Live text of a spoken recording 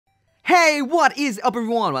Hey, what is up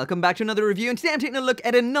everyone? Welcome back to another review, and today I'm taking a look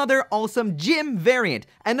at another awesome gym variant.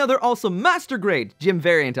 Another awesome Master Grade gym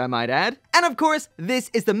variant, I might add. And of course,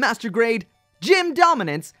 this is the Master Grade Gym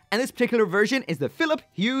Dominance, and this particular version is the Philip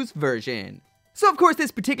Hughes version. So of course,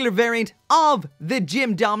 this particular variant of the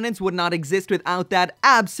Gym Dominance would not exist without that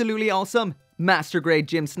absolutely awesome Master Grade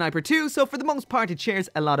Gym Sniper 2, so for the most part it shares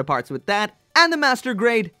a lot of parts with that. And the Master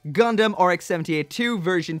Grade Gundam RX-78-2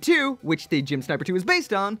 version 2, which the Gym Sniper 2 is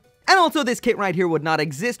based on. And also this kit right here would not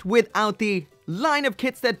exist without the line of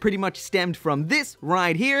kits that pretty much stemmed from this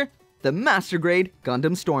right here, the Master Grade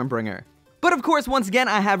Gundam Stormbringer. But of course, once again,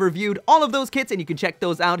 I have reviewed all of those kits and you can check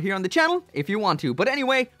those out here on the channel if you want to. But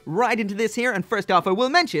anyway, right into this here, and first off I will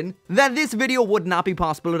mention that this video would not be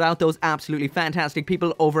possible without those absolutely fantastic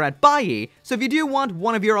people over at Bai. So if you do want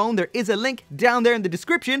one of your own, there is a link down there in the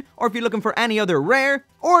description, or if you're looking for any other rare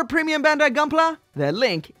or premium Bandai gunpla, the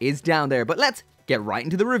link is down there. But let's get right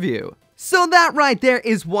into the review. So that right there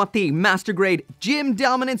is what the Master Grade Gym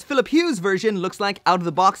Dominance Philip Hughes version looks like out of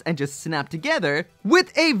the box and just snapped together,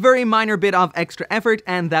 with a very minor bit of extra effort,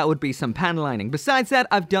 and that would be some panel lining. Besides that,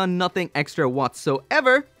 I've done nothing extra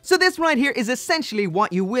whatsoever. So this right here is essentially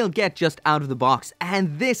what you will get just out of the box,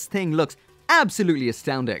 and this thing looks absolutely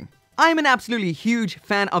astounding. I'm an absolutely huge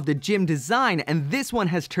fan of the gym design, and this one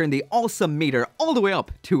has turned the awesome meter all the way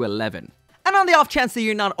up to 11. And on the off chance that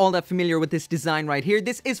you're not all that familiar with this design right here,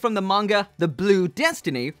 this is from the manga The Blue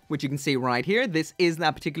Destiny, which you can see right here. This is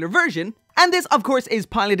that particular version. And this, of course, is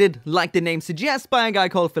piloted, like the name suggests, by a guy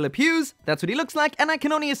called Philip Hughes. That's what he looks like, and I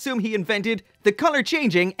can only assume he invented the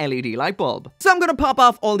color-changing LED light bulb. So I'm gonna pop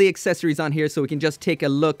off all the accessories on here so we can just take a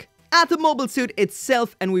look at the mobile suit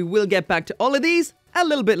itself, and we will get back to all of these a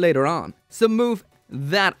little bit later on. So move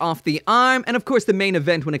that off the arm, and of course the main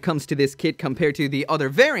event when it comes to this kit compared to the other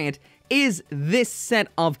variant is this set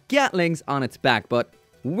of Gatlings on its back, but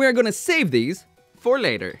we're gonna save these for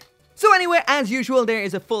later. So anyway, as usual, there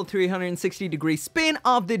is a full 360-degree spin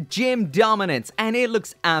of the Gym Dominance, and it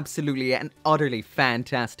looks absolutely and utterly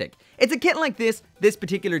fantastic. It's a kit like this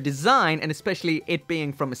particular design, and especially it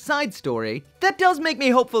being from a side story, that does make me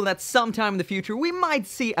hopeful that sometime in the future we might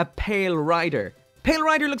see a Pale Rider. Pale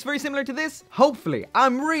Rider looks very similar to this. Hopefully,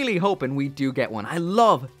 I'm really hoping we do get one. I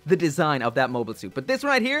love the design of that mobile suit, but this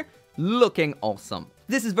right here, looking awesome.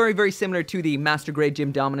 This is very, very similar to the Master Grade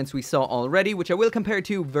Gym Dominance we saw already, which I will compare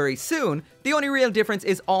to very soon. The only real difference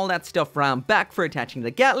is all that stuff round back for attaching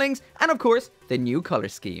the Gatlings, and of course, the new color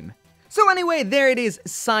scheme. So anyway, there it is,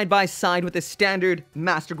 side by side with the standard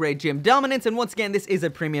Master Grade Gym Dominance, and once again, this is a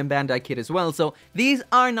premium Bandai kit as well, so these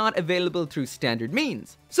are not available through standard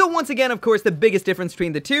means. So once again, of course, the biggest difference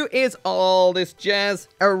between the two is all this jazz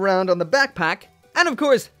around on the backpack. And of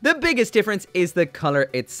course, the biggest difference is the color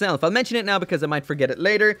itself. I'll mention it now because I might forget it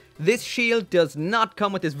later. This shield does not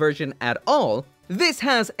come with this version at all. This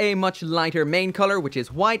has a much lighter main color, which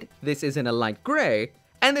is white. This is in a light gray.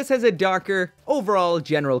 And this has a darker overall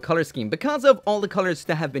general color scheme. Because of all the colors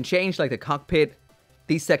that have been changed, like the cockpit,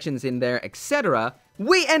 these sections in there, etc.,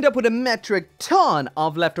 we end up with a metric ton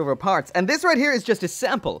of leftover parts. And this right here is just a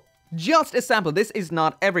sample. Just a sample. This is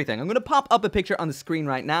not everything. I'm going to pop up a picture on the screen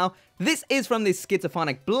right now. This is from the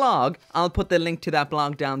Schizophonic blog. I'll put the link to that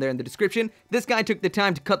blog down there in the description. This guy took the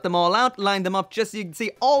time to cut them all out, line them up just so you can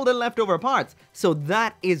see all the leftover parts. So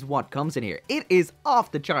that is what comes in here. It is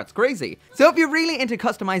off the charts crazy. So if you're really into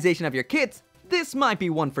customization of your kits, this might be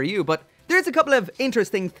one for you, but there's a couple of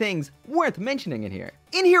interesting things worth mentioning in here.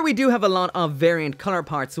 In here we do have a lot of variant color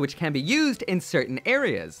parts which can be used in certain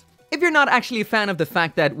areas. If you're not actually a fan of the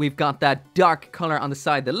fact that we've got that dark color on the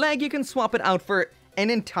side of the leg, you can swap it out for an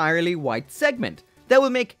entirely white segment. That will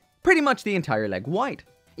make pretty much the entire leg white.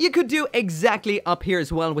 You could do exactly up here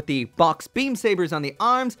as well with the box beam sabers on the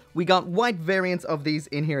arms. We got white variants of these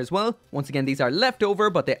in here as well. Once again, these are leftover,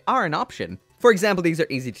 but they are an option. For example, these are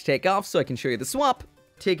easy to take off, so I can show you the swap.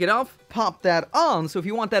 Take it off, pop that on, so if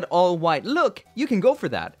you want that all white look, you can go for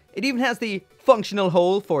that. It even has the functional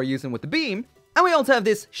hole for using with the beam. And we also have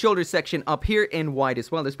this shoulder section up here in white as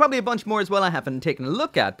well. There's probably a bunch more as well I haven't taken a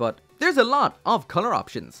look at, but there's a lot of color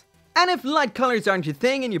options. And if light colors aren't your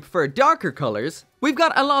thing and you prefer darker colors, we've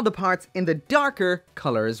got a lot of the parts in the darker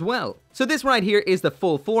color as well. So this right here is the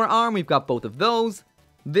full forearm. We've got both of those.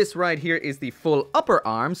 This right here is the full upper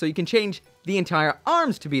arm, so you can change the entire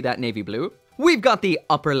arms to be that navy blue. We've got the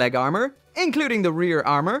upper leg armor, including the rear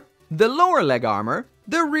armor, the lower leg armor,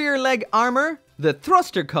 the rear leg armor, the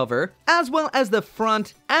thruster cover, as well as the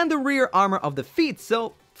front and the rear armor of the feet.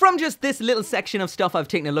 So from just this little section of stuff I've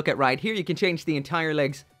taken a look at right here, you can change the entire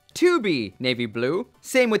legs to be navy blue.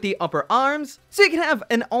 Same with the upper arms. So you can have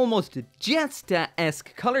an almost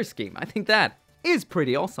Jesta-esque color scheme. I think that is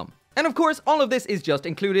pretty awesome. And of course, all of this is just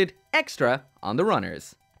included extra on the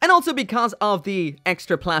runners. And also because of the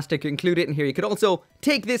extra plastic included in here, you could also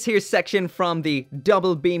take this here section from the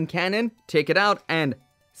double beam cannon, take it out, and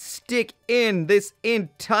stick in this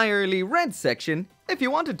entirely red section if you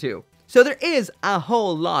wanted to. So there is a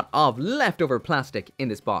whole lot of leftover plastic in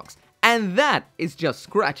this box, and that is just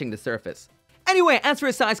scratching the surface. Anyway, as for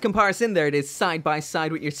a size comparison, there it is side by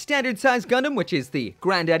side with your standard size Gundam, which is the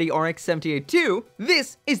Granddaddy RX-78-2.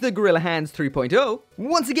 This is the Gorilla Hands 3.0.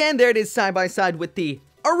 Once again, there it is side by side with the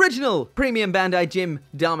original premium Bandai Jim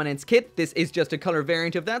Dominance kit. This is just a color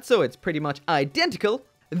variant of that, so it's pretty much identical.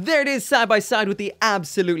 There it is side by side with the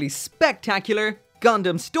absolutely spectacular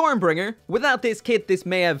Gundam Stormbringer. Without this kit, this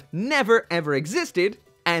may have never ever existed.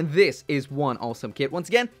 And this is one awesome kit. Once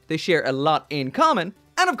again, they share a lot in common.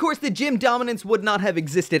 And of course, the Jim Dominance would not have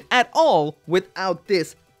existed at all without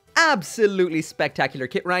this absolutely spectacular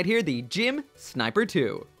kit right here, the Jim Sniper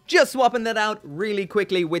 2. Just swapping that out really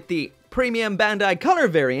quickly with the premium Bandai color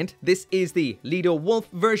variant. This is the Lido Wolf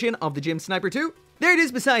version of the Jim Sniper 2. There it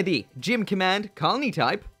is beside the Jim Command Colony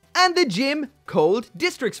type and the Jim Cold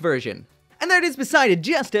Districts version. And there it is beside a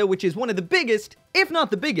Jesta, which is one of the biggest, if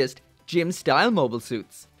not the biggest, Jim style mobile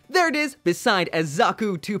suits. There it is beside a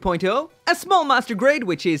Zaku 2.0, a small master grade,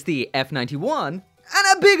 which is the F91,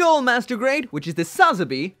 and a big old master grade, which is the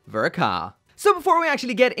Sazabi Verka. So before we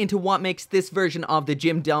actually get into what makes this version of the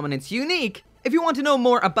Jim Dominance unique, if you want to know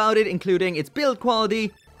more about it, including its build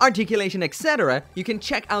quality, articulation, etc., you can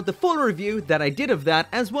check out the full review that I did of that,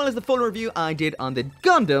 as well as the full review I did on the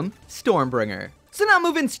Gundam Stormbringer. So now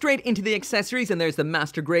moving straight into the accessories, and there's the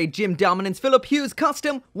Master Grade Jim Dominance Philip Hughes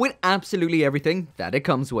custom with absolutely everything that it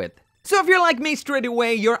comes with. So if you're like me straight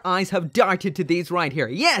away, your eyes have darted to these right here.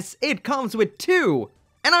 Yes, it comes with 2,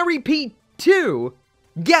 and I repeat, 2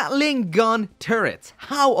 Gatling gun turrets.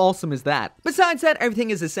 How awesome is that? Besides that, everything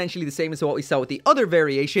is essentially the same as what we saw with the other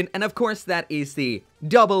variation, and of course that is the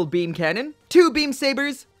double beam cannon, 2 beam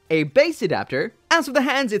sabers, a base adapter. As for the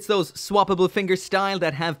hands, it's those swappable finger style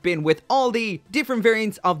that have been with all the different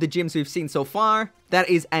variants of the Jims we've seen so far. That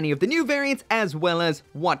is any of the new variants, as well as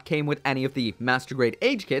what came with any of the Master Grade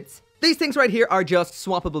Age kits. These things right here are just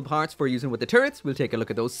swappable parts for using with the turrets. We'll take a look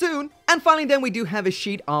at those soon. And finally then we do have a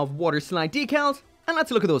sheet of water slide decals, and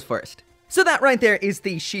let's look at those first. So that right there is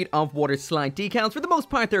the sheet of water slide decals. For the most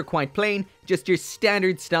part, they're quite plain, just your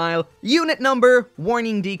standard style, unit number,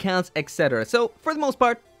 warning decals, etc. So for the most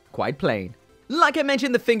part, quite plain. Like I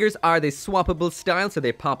mentioned, the fingers are this swappable style, so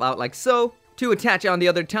they pop out like so. To attach on the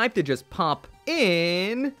other type, they just pop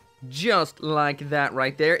in, just like that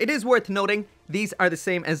right there. It is worth noting, these are the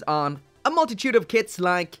same as on a multitude of kits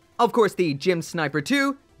like, of course, the Jim Sniper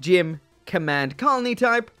 2, Jim Command Colony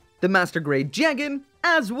type, the Master Grade Jagan,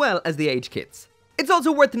 as well as the Age kits. It's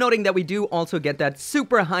also worth noting that we do also get that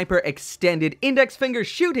super hyper extended index finger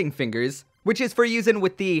shooting fingers, which is for using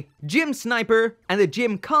with the Jim Sniper and the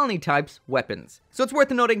Jim Colony types weapons. So it's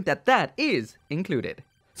worth noting that that is included.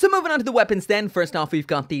 So moving on to the weapons then, first off we've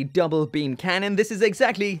got the double beam cannon. This is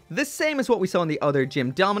exactly the same as what we saw in the other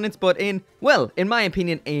Jim Dominance, but in, well, in my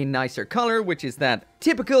opinion, a nicer color, which is that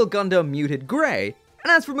typical Gundam muted gray.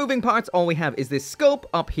 And as for moving parts, all we have is this scope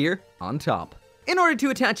up here on top. In order to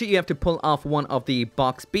attach it, you have to pull off one of the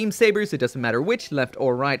box beam sabers. It doesn't matter which, left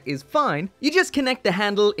or right is fine. You just connect the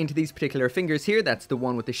handle into these particular fingers here. That's the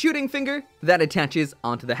one with the shooting finger. That attaches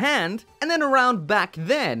onto the hand. And then around back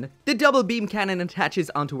then, the double beam cannon attaches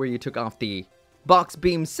onto where you took off the box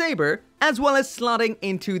beam saber, as well as slotting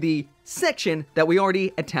into the section that we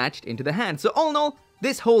already attached into the hand. So all in all,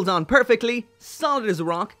 this holds on perfectly, solid as a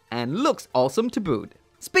rock, and looks awesome to boot.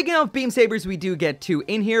 Speaking of beam sabers, we do get 2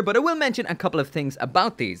 in here, but I will mention a couple of things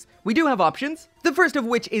about these. We do have options, the first of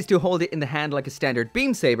which is to hold it in the hand like a standard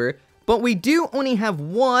beam saber, but we do only have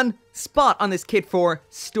one spot on this kit for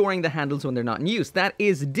storing the handles when they're not in use. That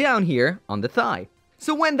is down here on the thigh.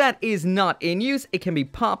 So when that is not in use, it can be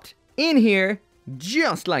popped in here,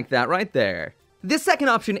 just like that right there. The second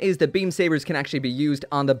option is that beam sabers can actually be used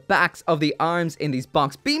on the backs of the arms in these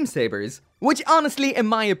box beam sabers, which honestly, in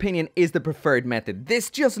my opinion, is the preferred method. This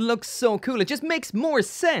just looks so cool. It just makes more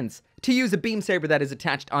sense to use a beam saber that is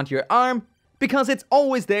attached onto your arm because it's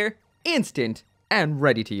always there, instant, and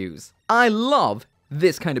ready to use. I love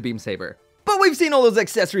this kind of beam saber. But we've seen all those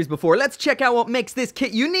accessories before. Let's check out what makes this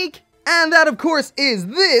kit unique. And that, of course, is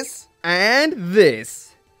this and this.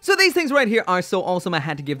 So these things right here are so awesome I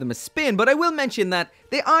had to give them a spin, but I will mention that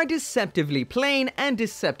they are deceptively plain and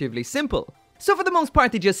deceptively simple. So for the most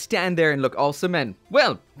part, they just stand there and look awesome and,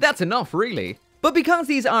 well, that's enough really. But because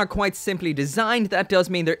these are quite simply designed, that does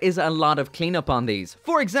mean there is a lot of cleanup on these.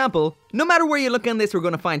 For example, no matter where you look on this, we're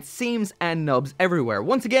going to find seams and nubs everywhere.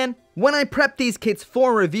 Once again, when I prep these kits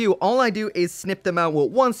for review, all I do is snip them out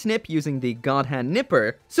with one snip using the God Hand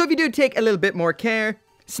Nipper. So if you do take a little bit more care,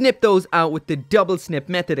 snip those out with the double snip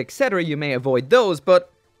method, etc., you may avoid those.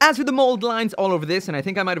 But as for the mold lines all over this, and I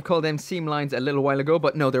think I might have called them seam lines a little while ago,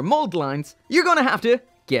 but no, they're mold lines, you're going to have to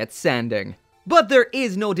get sanding. But there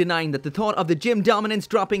is no denying that the thought of the Gym Dominance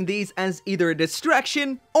dropping these as either a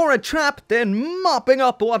distraction or a trap, then mopping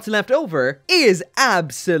up what's left over, is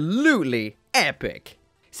absolutely epic.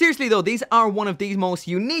 Seriously though, these are one of the most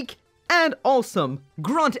unique and awesome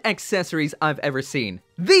grunt accessories I've ever seen.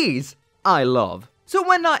 These I love. So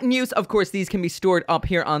when not in use, of course, these can be stored up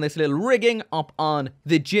here on this little rigging up on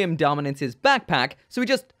the Gym Dominance's backpack. So we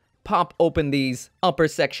just pop open these upper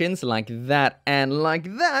sections like that and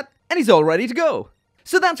like that, and he's all ready to go.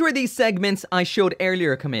 So that's where these segments I showed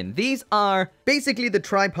earlier come in. These are basically the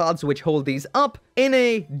tripods which hold these up in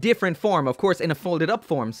a different form, of course in a folded up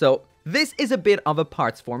form. So this is a bit of a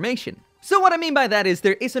parts formation. So what I mean by that is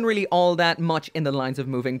there isn't really all that much in the lines of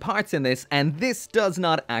moving parts in this, and this does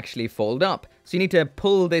not actually fold up. So you need to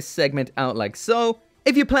pull this segment out like so.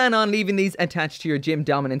 If you plan on leaving these attached to your Gym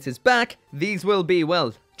Dominance's back, these will be,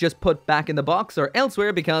 well, just put back in the box or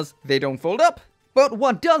elsewhere because they don't fold up. But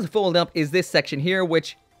what does fold up is this section here,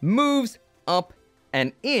 which moves up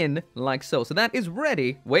and in like so. So that is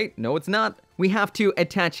ready. Wait, no it's not. We have to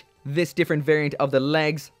attach this different variant of the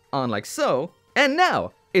legs on like so. And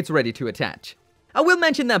now it's ready to attach. I will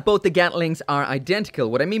mention that both the Gatlings are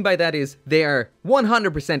identical. What I mean by that is they are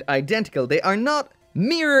 100% identical. They are not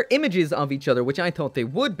mirror images of each other, which I thought they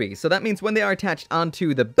would be. So that means when they are attached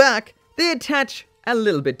onto the back, they attach a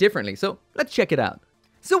little bit differently. So let's check it out.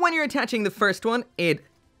 So when you're attaching the first one, it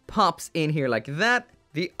pops in here like that.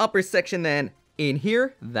 The upper section then in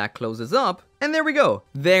here, that closes up. And there we go.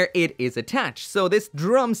 There it is attached. So this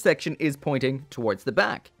drum section is pointing towards the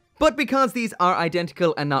back. But because these are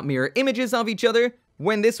identical and not mirror images of each other,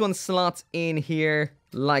 when this one slots in here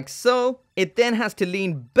like so, it then has to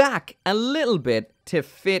lean back a little bit to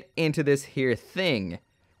fit into this here thing.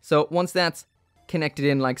 So once that's connected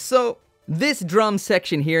in like so, this drum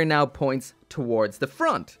section here now points towards the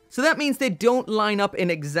front. So that means they don't line up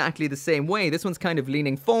in exactly the same way. This one's kind of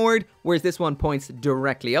leaning forward, whereas this one points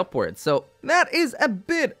directly upwards. So that is a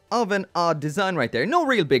bit of an odd design right there. No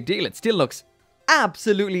real big deal. It still looks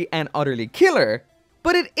absolutely and utterly killer,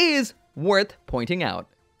 but it is worth pointing out.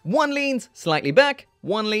 One leans slightly back,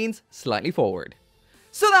 one leans slightly forward.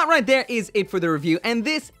 So that right there is it for the review, and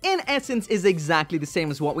this in essence is exactly the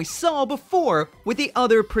same as what we saw before with the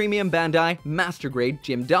other premium Bandai Master Grade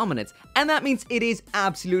Gym Dominance, and that means it is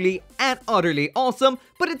absolutely and utterly awesome,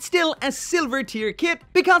 but it's still a silver tier kit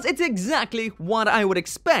because it's exactly what I would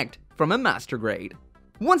expect from a Master Grade.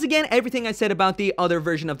 Once again, everything I said about the other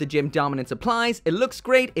version of the Gym Dominance applies. It looks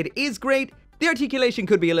great, it is great. The articulation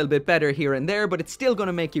could be a little bit better here and there, but it's still going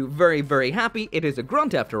to make you very, very happy. It is a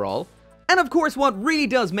grunt after all. And of course, what really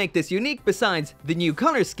does make this unique, besides the new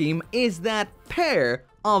color scheme, is that pair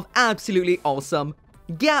of absolutely awesome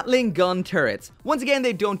Gatling gun turrets. Once again,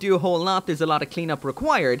 they don't do a whole lot, there's a lot of cleanup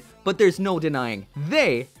required, but there's no denying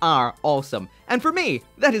they are awesome. And for me,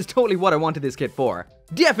 that is totally what I wanted this kit for.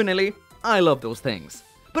 Definitely, I love those things.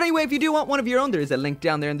 But anyway, if you do want one of your own, there is a link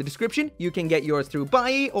down there in the description. You can get yours through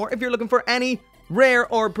Buy, or if you're looking for any rare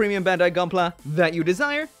or premium Bandai Gunpla that you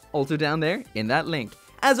desire, also down there in that link.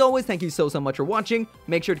 As always, thank you so much for watching.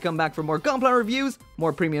 Make sure to come back for more Gunpla reviews,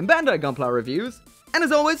 more premium Bandai Gunpla reviews, and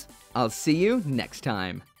as always, I'll see you next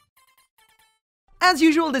time. As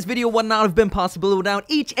usual, this video would not have been possible without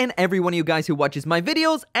each and every one of you guys who watches my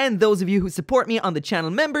videos, and those of you who support me on the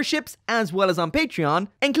channel memberships, as well as on Patreon,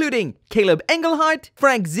 including Caleb Engelhardt,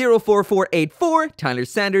 Frank04484, Tyler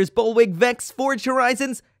Sanders, Bolwig Vex, Forged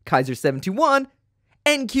Horizons, Kaiser721,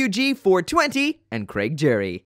 NQG420, and Craig Jerry.